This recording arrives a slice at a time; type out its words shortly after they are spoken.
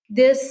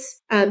This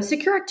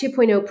Secure Act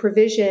 2.0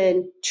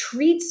 provision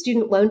treats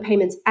student loan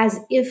payments as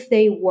if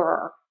they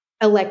were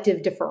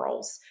elective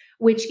deferrals,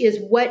 which is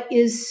what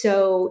is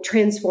so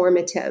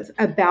transformative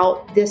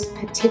about this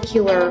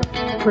particular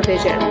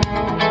provision.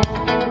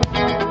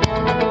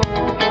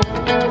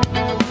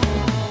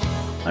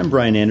 I'm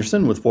Brian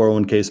Anderson with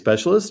 401k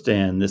Specialist,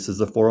 and this is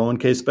the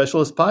 401k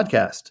Specialist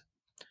podcast.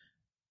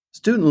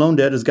 Student loan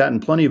debt has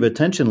gotten plenty of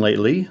attention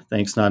lately,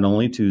 thanks not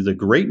only to the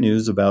great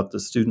news about the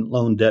student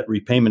loan debt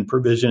repayment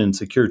provision in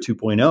Secure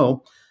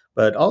 2.0,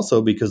 but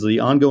also because of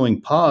the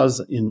ongoing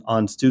pause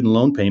on student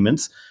loan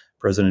payments,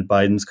 President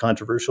Biden's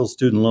controversial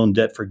student loan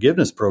debt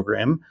forgiveness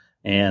program,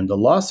 and the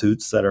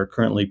lawsuits that are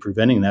currently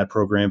preventing that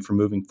program from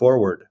moving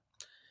forward.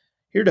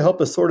 Here to help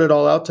us sort it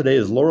all out today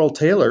is Laurel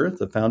Taylor,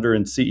 the founder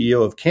and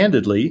CEO of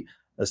Candidly,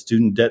 a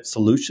student debt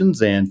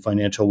solutions and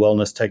financial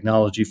wellness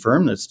technology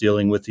firm that's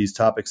dealing with these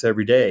topics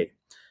every day.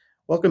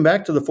 Welcome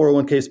back to the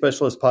 401k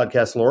Specialist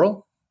podcast,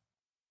 Laurel.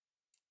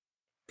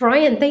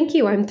 Brian, thank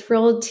you. I'm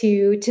thrilled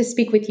to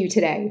speak with you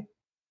today.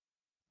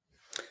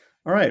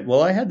 All right.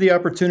 Well, I had the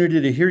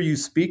opportunity to hear you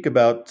speak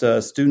about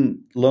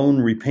student loan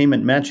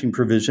repayment matching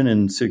provision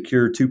in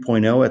Secure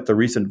 2.0 at the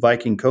recent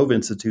Viking Cove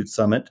Institute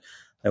Summit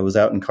that was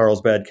out in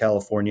Carlsbad,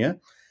 California.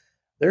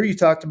 There you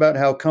talked about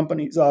how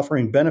companies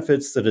offering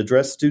benefits that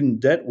address student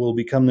debt will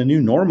become the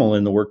new normal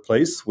in the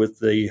workplace with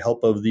the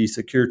help of the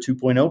Secure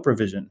 2.0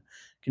 provision.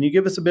 Can you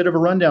give us a bit of a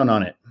rundown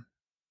on it?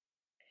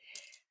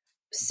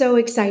 So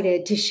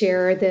excited to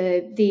share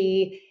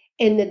the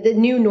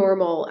new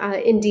normal.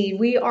 Indeed,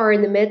 we are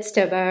in the midst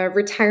of a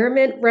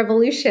retirement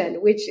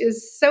revolution, which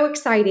is so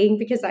exciting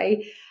because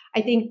I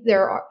think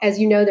there are, as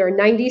you know, there are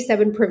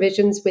 97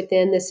 provisions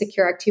within the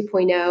Secure Act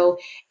 2.0,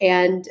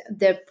 and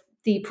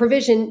the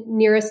provision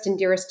nearest and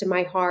dearest to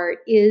my heart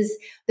is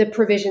the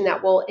provision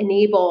that will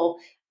enable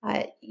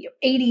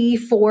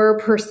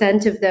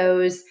 84% of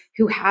those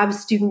who have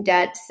student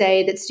debt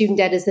say that student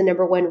debt is the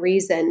number one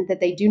reason that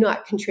they do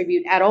not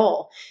contribute at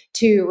all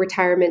to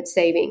retirement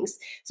savings.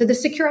 So the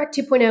Secure Act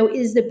 2.0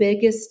 is the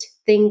biggest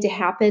thing to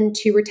happen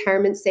to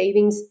retirement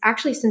savings,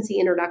 actually since the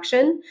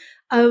introduction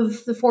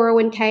of the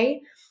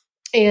 401k.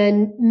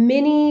 And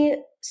many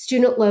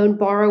student loan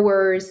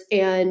borrowers,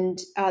 and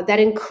that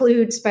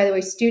includes, by the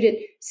way,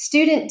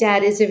 student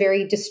debt is a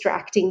very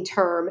distracting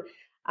term.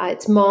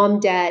 It's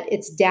mom debt,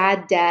 it's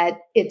dad debt,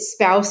 it's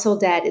spousal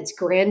debt, it's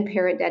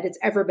grandparent debt, it's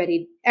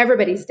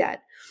everybody's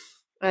debt.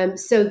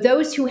 So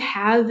those who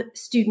have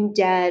student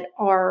debt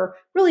are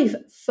really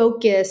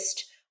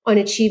focused on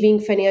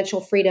achieving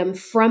financial freedom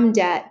from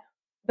debt.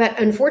 But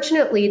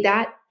unfortunately,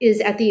 that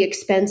is at the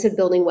expense of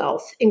building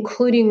wealth,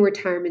 including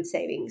retirement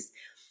savings.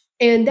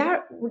 And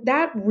that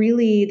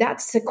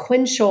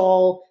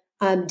sequential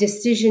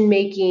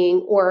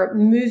decision-making or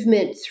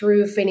movement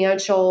through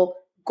financial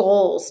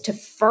goals to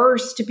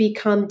first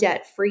become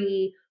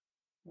debt-free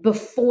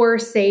before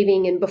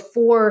saving and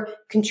before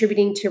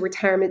contributing to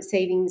retirement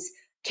savings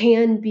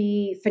can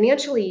be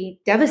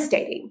financially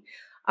devastating.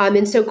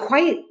 And so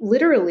quite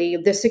literally,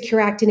 the Secure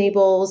Act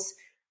enables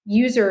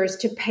users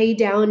to pay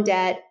down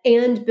debt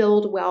and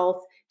build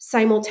wealth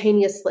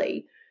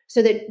simultaneously,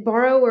 so that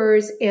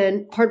borrowers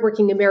and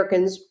hardworking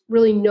Americans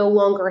really no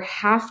longer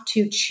have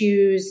to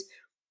choose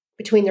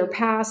between their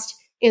past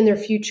and their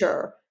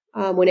future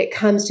when it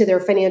comes to their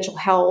financial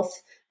health,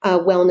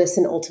 wellness,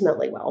 and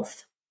ultimately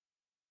wealth.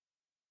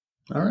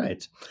 All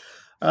right.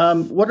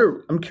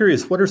 I'm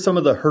curious, what are some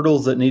of the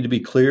hurdles that need to be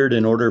cleared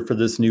in order for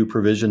this new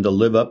provision to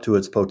live up to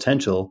its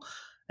potential?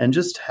 And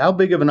just how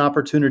big of an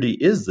opportunity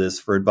is this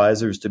for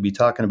advisors to be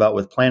talking about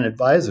with plan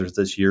advisors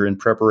this year in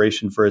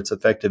preparation for its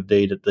effective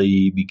date at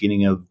the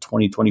beginning of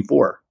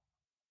 2024?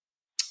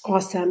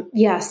 Awesome.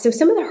 Yeah. So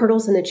some of the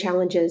hurdles and the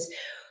challenges.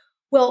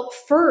 Well,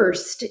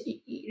 first,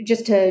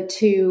 just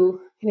to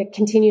kind of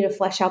continue to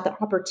flesh out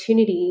the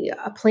opportunity,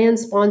 plan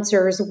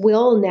sponsors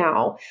will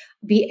now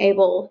be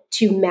able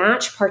to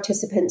match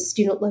participants'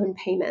 student loan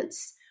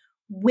payments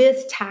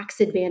with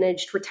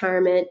tax-advantaged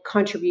retirement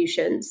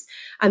contributions.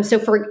 So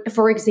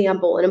for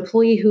example, an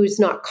employee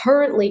who's not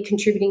currently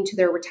contributing to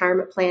their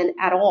retirement plan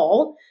at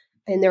all,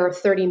 and there are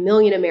 30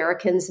 million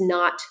Americans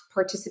not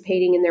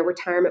participating in their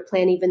retirement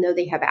plan, even though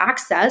they have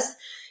access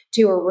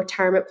to a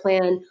retirement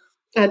plan,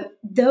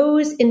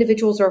 those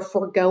individuals are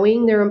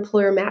foregoing their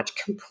employer match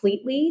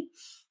completely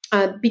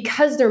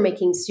because they're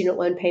making student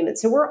loan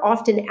payments. So we're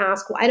often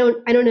asked, well, I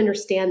don't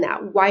understand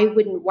that. Why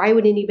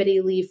would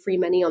anybody leave free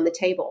money on the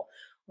table?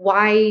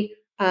 Why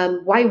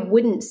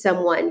wouldn't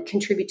someone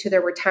contribute to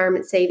their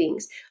retirement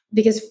savings?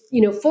 Because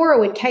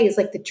 401k is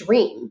like the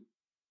dream,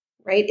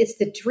 right? It's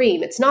the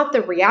dream. It's not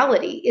the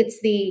reality. It's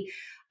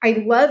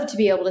I'd love to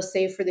be able to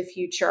save for the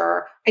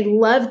future. I'd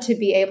love to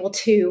be able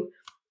to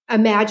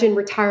imagine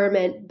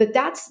retirement, but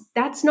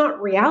that's not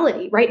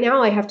reality. Right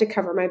now, I have to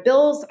cover my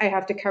bills. I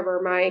have to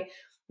cover my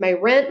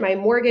rent, my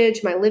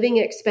mortgage, my living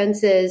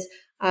expenses.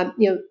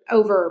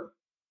 Over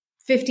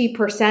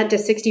 50% to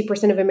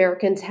 60% of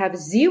Americans have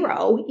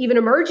zero, even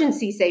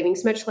emergency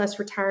savings, much less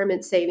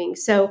retirement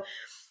savings. So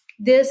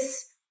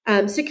this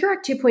Secure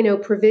Act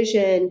 2.0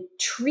 provision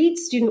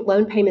treats student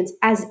loan payments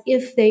as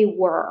if they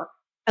were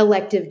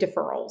elective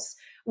deferrals,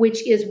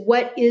 which is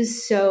what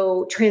is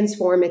so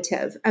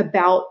transformative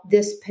about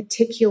this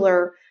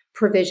particular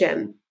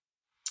provision.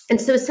 And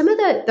so some of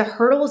the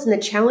hurdles and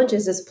the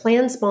challenges as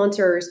plan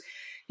sponsors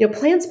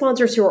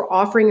who are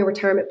offering a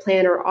retirement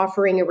plan or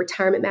offering a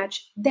retirement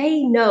match,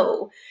 they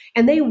know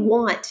and they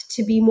want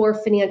to be more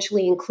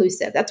financially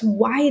inclusive. That's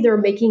why they're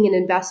making an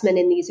investment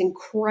in these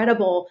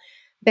incredible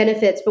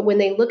benefits. But when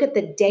they look at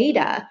the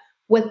data,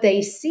 what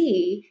they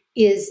see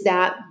is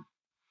that,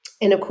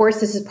 and of course,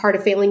 this is part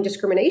of failing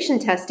discrimination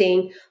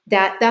testing,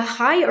 that the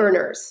high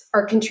earners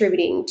are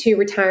contributing to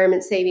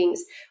retirement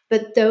savings,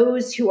 but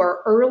those who are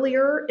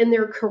earlier in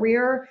their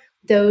career,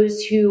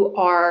 those who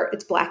are,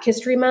 it's Black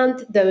History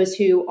Month, those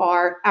who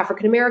are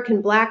African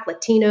American, Black,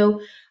 Latino,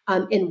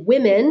 and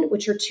women,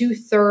 which are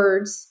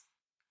 2/3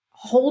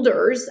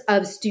 holders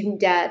of student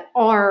debt,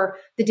 are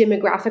the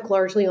demographic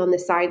largely on the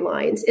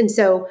sidelines. And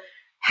so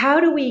how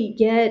do we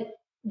get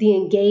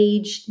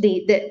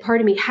how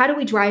do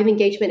we drive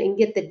engagement and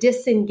get the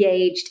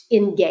disengaged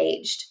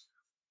engaged?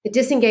 The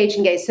disengaged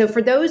engaged. So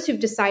for those who've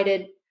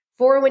decided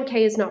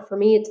 401k is not for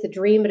me, it's the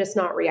dream, but it's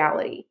not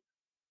reality.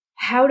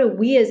 How do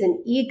we as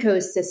an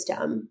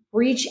ecosystem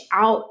reach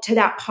out to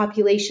that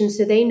population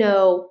so they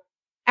know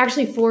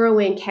actually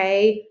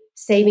 401k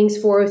savings,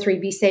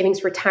 403b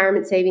savings,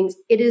 retirement savings,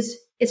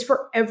 it's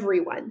for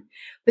everyone.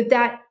 But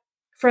that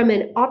from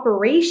an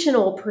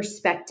operational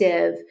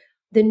perspective,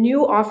 the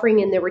new offering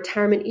in the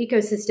retirement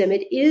ecosystem,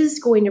 it is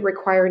going to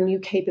require new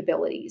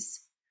capabilities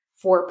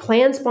for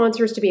plan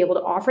sponsors to be able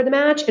to offer the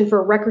match and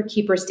for record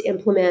keepers to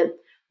implement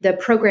the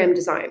program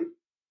design.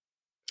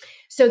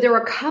 So there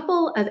are a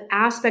couple of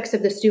aspects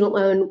of the student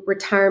loan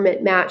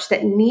retirement match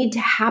that need to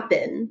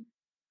happen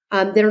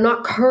that are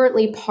not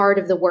currently part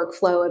of the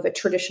workflow of a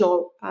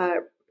traditional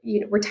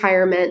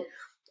retirement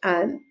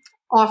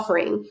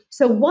offering.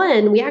 So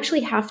one, we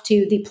actually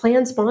the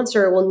plan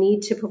sponsor will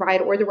need to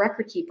provide, or the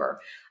record keeper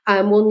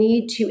will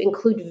need to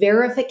include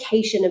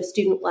verification of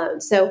student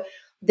loans. So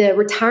the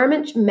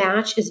retirement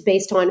match is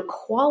based on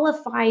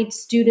qualified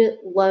student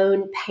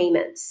loan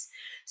payments.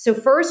 So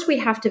first we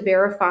have to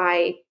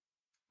verify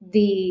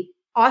the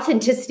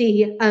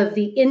authenticity of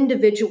the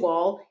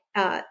individual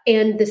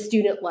and the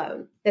student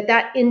loan,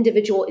 that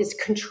individual is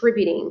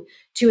contributing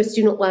to a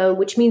student loan,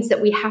 which means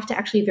that we have to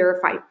actually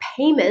verify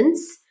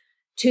payments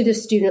to the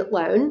student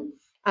loan.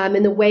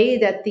 And the way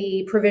that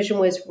the provision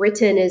was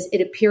written is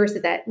it appears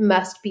that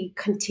must be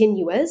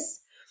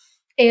continuous.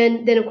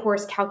 And then, of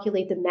course,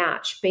 calculate the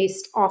match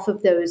based off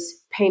of those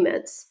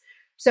payments.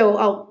 So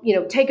I'll,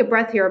 take a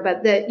breath here,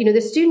 but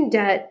the student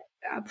debt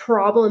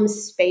problem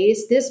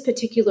space, this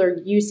particular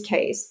use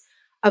case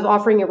of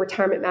offering a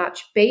retirement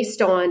match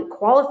based on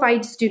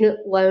qualified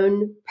student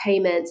loan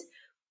payments,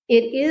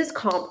 it is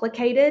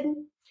complicated.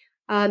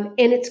 And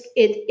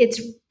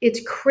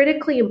it's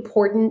critically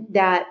important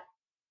that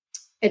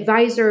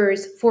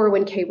advisors,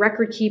 401k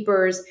record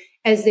keepers,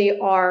 as they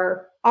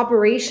are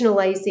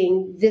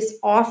operationalizing this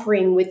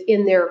offering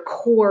within their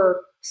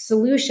core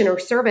solution or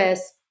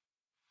service,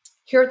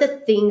 here are the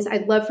things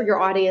I'd love for your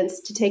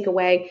audience to take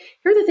away.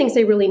 Here are the things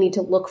they really need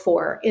to look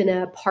for in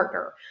a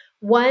partner.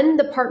 One,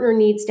 the partner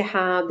needs to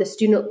have the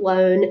student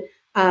loan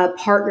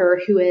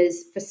partner who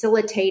is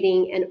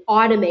facilitating and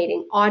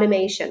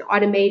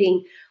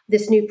automating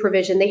this new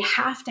provision. They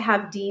have to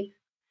have deep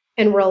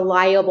and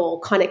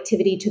reliable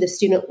connectivity to the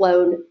student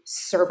loan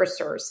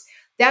servicers.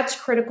 That's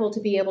critical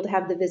to be able to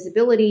have the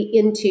visibility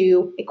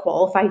into a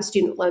qualified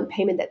student loan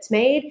payment that's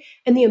made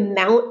and the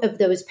amount of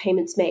those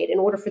payments made in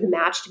order for the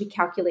match to be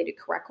calculated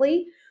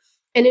correctly.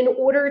 And in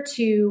order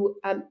to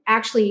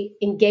actually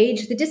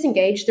engage the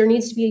disengaged, there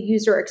needs to be a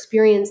user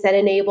experience that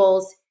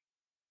enables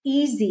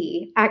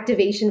easy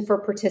activation for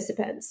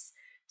participants,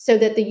 so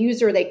that the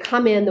user, they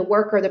come in, the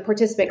worker, the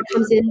participant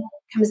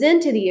comes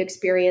into the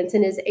experience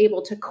and is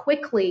able to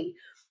quickly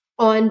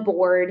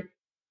onboard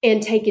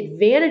and take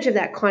advantage of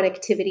that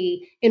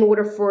connectivity in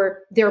order for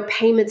their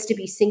payments to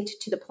be synced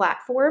to the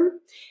platform.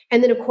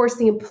 And then, of course,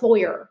 the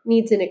employer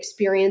needs an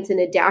experience and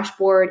a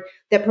dashboard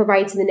that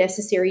provides the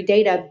necessary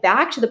data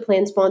back to the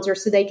plan sponsor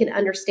so they can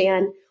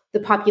understand the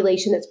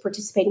population that's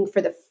participating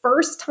for the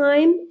first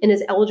time and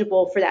is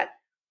eligible for that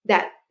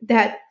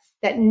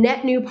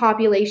net new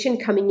population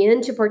coming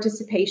into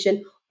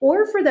participation,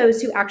 or for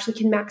those who actually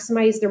can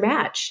maximize their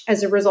match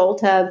as a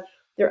result of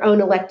their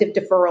own elective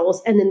deferrals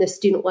and then the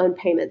student loan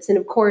payments. And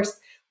of course,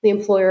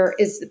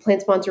 the plan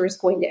sponsor is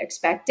going to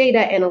expect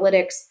data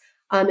analytics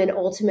and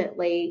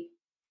ultimately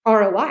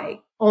ROI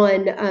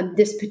on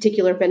this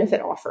particular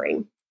benefit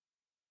offering.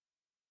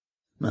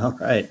 All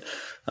right.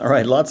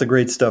 Lots of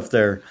great stuff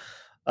there.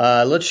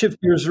 Let's shift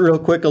gears real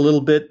quick a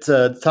little bit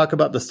to talk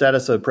about the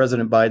status of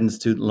President Biden's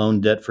student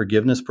loan debt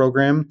forgiveness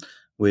program,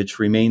 which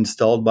remains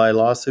stalled by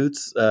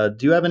lawsuits. Do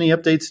you have any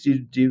updates?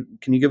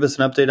 Can you give us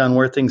an update on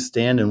where things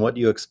stand and what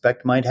you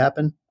expect might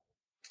happen?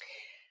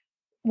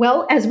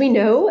 Well, as we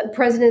know,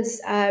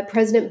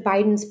 President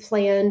Biden's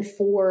plan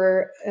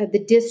for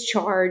the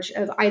discharge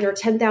of either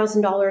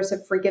 $10,000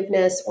 of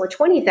forgiveness or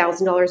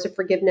 $20,000 of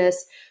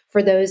forgiveness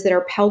for those that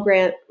are Pell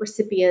Grant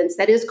recipients,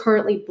 that is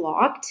currently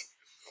blocked.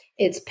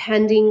 It's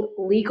pending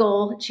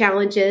legal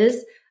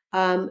challenges,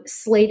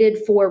 slated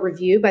for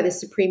review by the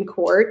Supreme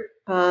Court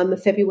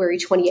February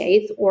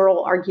 28th.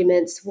 Oral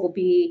arguments will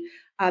be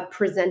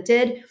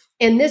presented.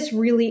 And this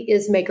really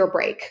is make or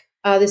break.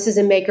 This is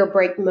a make or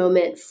break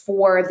moment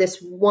for this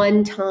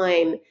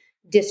one-time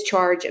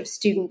discharge of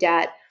student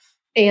debt.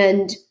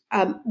 And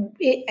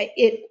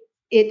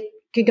it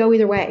could go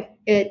either way.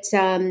 It's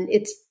going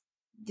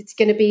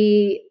to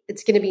be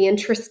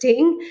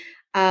interesting.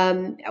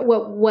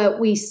 What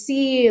we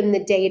see in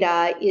the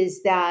data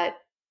is that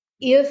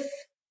if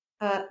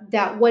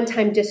that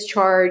one-time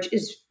discharge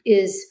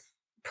is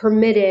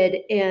permitted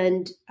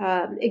and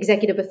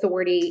executive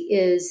authority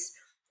is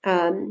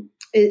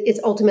it's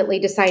ultimately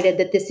decided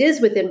that this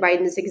is within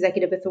Biden's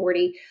executive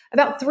authority,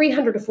 about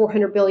 $300 to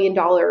 $400 billion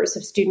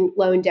of student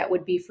loan debt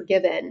would be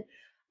forgiven.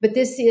 But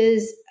this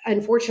is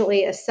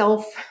unfortunately a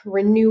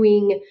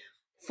self-renewing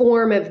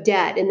form of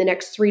debt. In the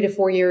next 3 to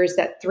 4 years,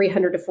 that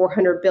 300 to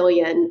 400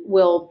 billion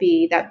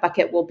that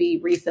bucket will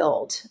be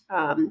refilled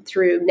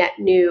through net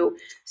new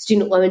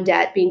student loan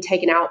debt being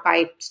taken out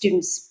by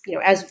students,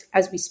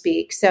 as we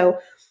speak. So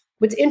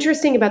what's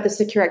interesting about the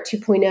Secure Act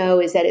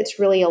 2.0 is that it's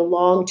really a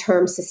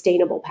long-term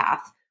sustainable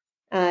path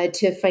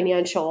to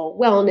financial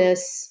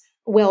wellness,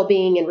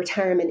 well-being, and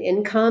retirement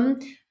income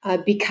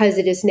because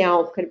it is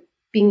now kind of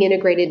being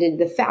integrated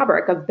into the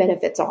fabric of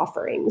benefits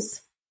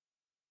offerings.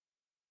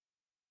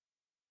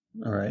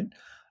 All right.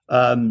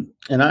 And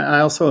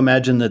I also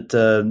imagine that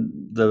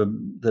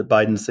the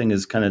Biden's thing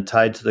is kind of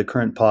tied to the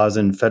current pause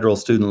in federal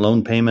student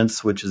loan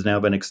payments, which has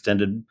now been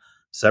extended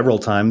several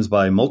times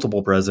by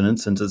multiple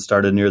presidents since it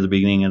started near the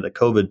beginning of the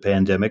COVID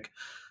pandemic.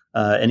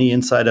 Any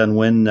insight on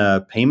when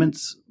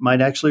payments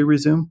might actually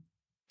resume?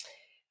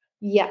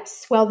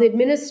 Yes. Well, the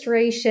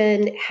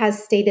administration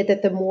has stated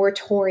that the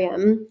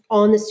moratorium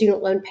on the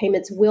student loan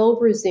payments will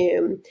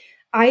resume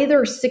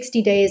either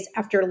 60 days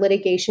after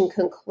litigation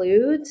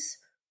concludes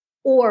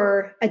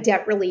or a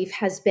debt relief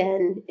has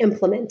been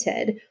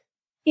implemented.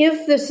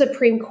 If the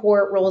Supreme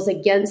Court rules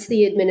against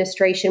the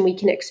administration, we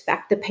can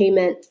expect the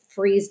payment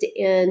freeze to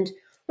end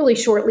really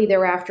shortly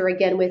thereafter,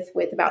 again with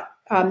about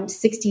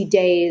 60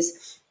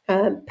 days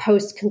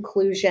post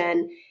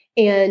conclusion.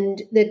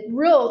 And the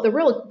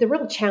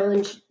real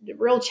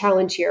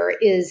challenge here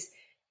is,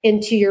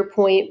 and to your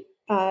point,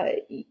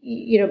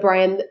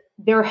 Brian,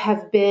 there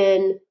have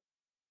been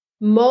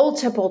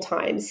multiple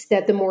times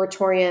that the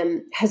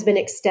moratorium has been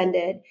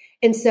extended,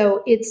 and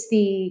so it's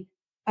the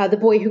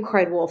boy who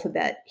cried wolf a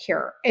bit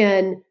here.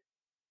 And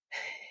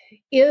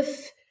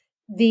if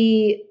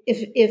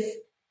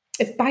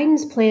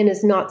Biden's plan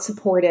is not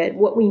supported,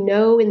 what we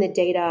know in the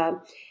data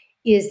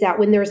is that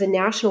when there's a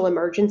national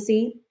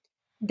emergency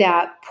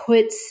that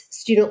puts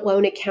student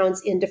loan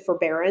accounts into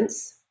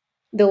forbearance,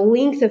 the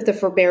length of the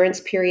forbearance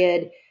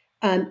period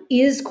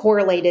is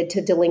correlated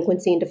to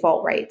delinquency and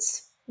default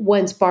rates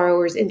once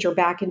borrowers enter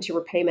back into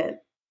repayment.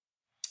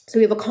 So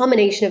we have a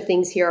combination of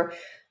things here.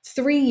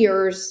 3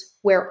 years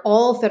where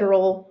all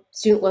federal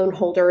student loan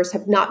holders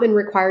have not been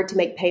required to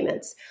make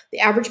payments. The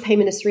average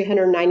payment is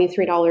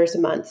 $393 a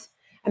month.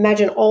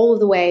 Imagine all of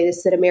the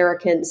ways that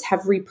Americans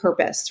have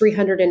repurposed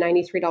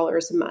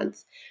 $393 a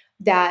month.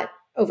 That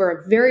over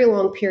a very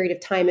long period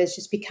of time has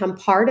just become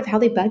part of how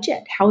they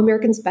budget, how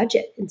Americans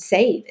budget and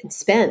save and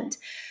spend,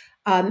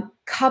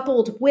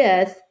 coupled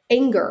with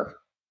anger.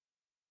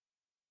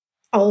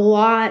 A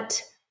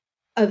lot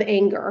of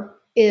anger.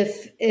 I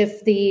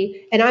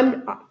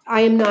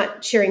am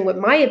not sharing what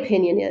my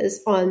opinion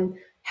is on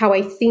how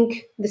I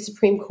think the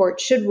Supreme Court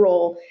should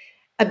rule.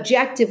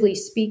 Objectively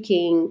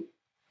speaking,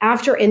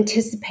 after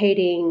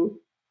anticipating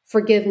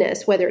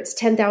forgiveness, whether it's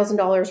 $10,000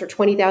 or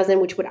 $20,000,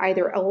 which would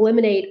either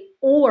eliminate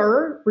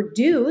or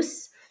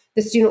reduce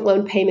the student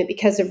loan payment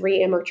because of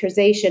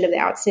reamortization of the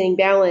outstanding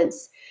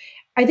balance,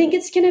 I think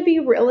it's going to be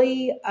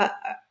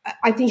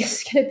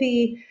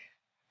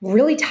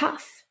really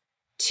tough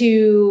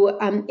to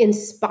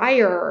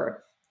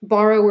inspire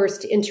borrowers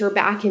to enter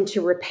back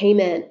into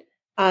repayment.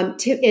 And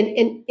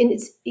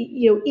it's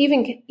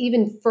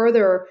even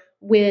further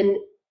when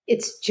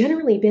it's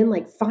generally been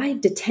like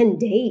 5 to 10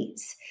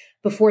 days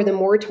before the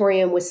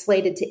moratorium was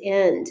slated to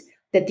end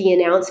that the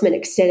announcement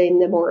extending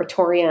the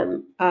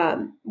moratorium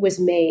was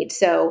made.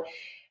 So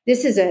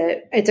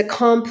it's a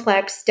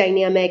complex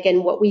dynamic,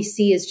 and what we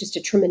see is just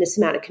a tremendous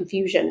amount of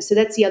confusion. So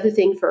that's the other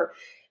thing for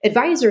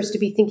advisors to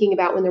be thinking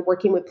about when they're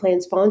working with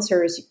plan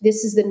sponsors.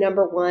 This is the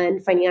number one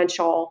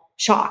financial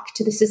shock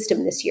to the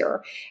system this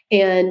year.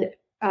 And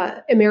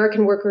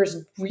American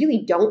workers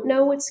really don't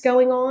know what's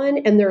going on,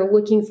 and they're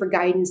looking for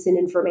guidance and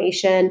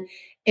information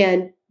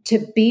and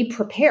to be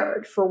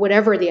prepared for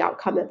whatever the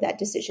outcome of that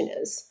decision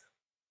is.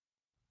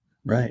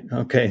 Right.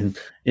 Okay.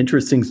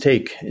 Interesting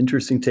take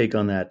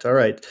on that. All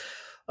right.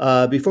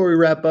 Before we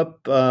wrap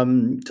up,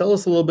 tell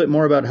us a little bit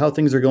more about how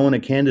things are going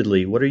at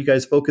Candidly. What are you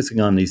guys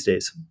focusing on these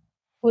days?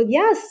 Well,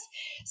 yes.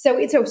 So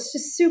it's a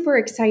super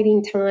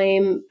exciting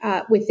time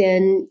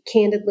within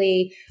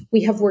Candidly.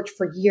 We have worked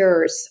for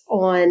years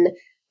on,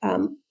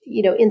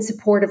 in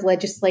support of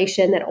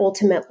legislation that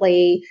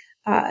ultimately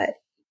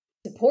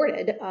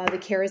supported the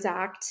CARES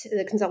Act,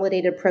 the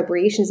Consolidated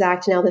Appropriations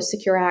Act, now the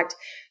Secure Act.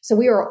 So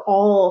we are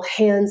all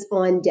hands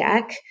on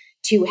deck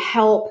to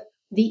help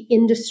the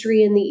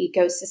industry and the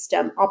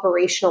ecosystem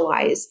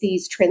operationalize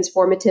these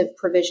transformative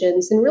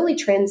provisions and really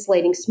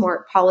translating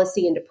smart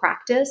policy into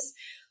practice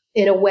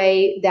in a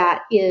way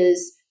that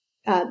is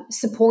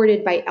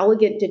supported by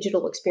elegant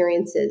digital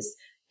experiences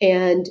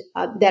and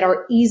that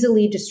are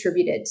easily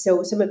distributed.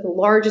 So some of the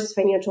largest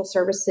financial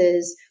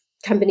services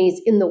companies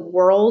in the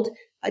world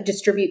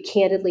distribute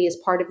Candidly as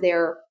part of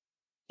their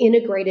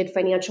integrated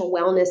financial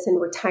wellness and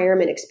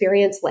retirement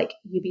experience, like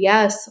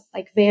UBS,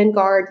 like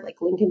Vanguard, like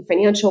Lincoln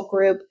Financial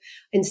Group,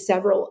 and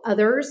several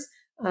others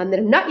that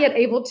I'm not yet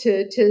able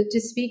to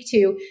speak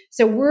to.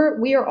 So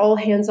we are all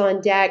hands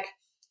on deck,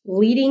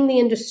 leading the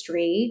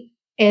industry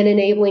and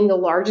enabling the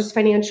largest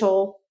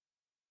financial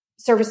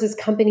services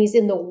companies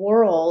in the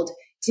world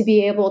to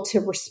be able to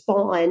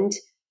respond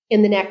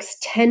in the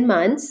next 10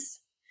 months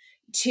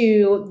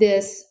to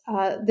this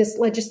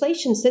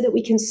legislation so that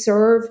we can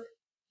serve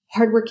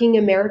hardworking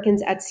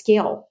Americans at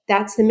scale.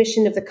 That's the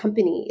mission of the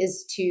company,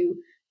 is to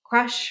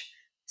crush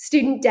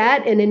student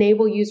debt and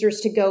enable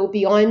users to go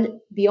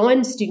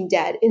beyond student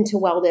debt into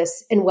wellness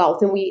and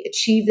wealth. And we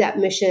achieve that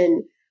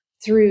mission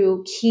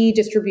through key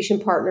distribution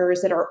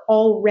partners that are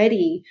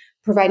already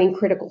providing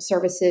critical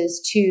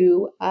services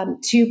to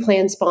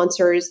plan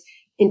sponsors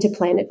and to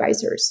plan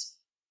advisors.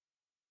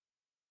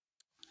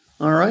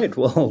 All right.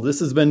 Well, this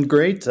has been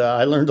great.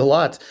 I learned a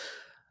lot.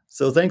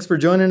 So thanks for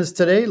joining us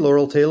today,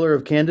 Laurel Taylor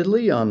of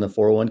Candidly on the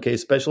 401k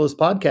Specialist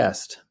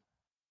Podcast.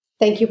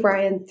 Thank you,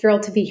 Brian.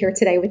 Thrilled to be here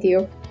today with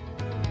you.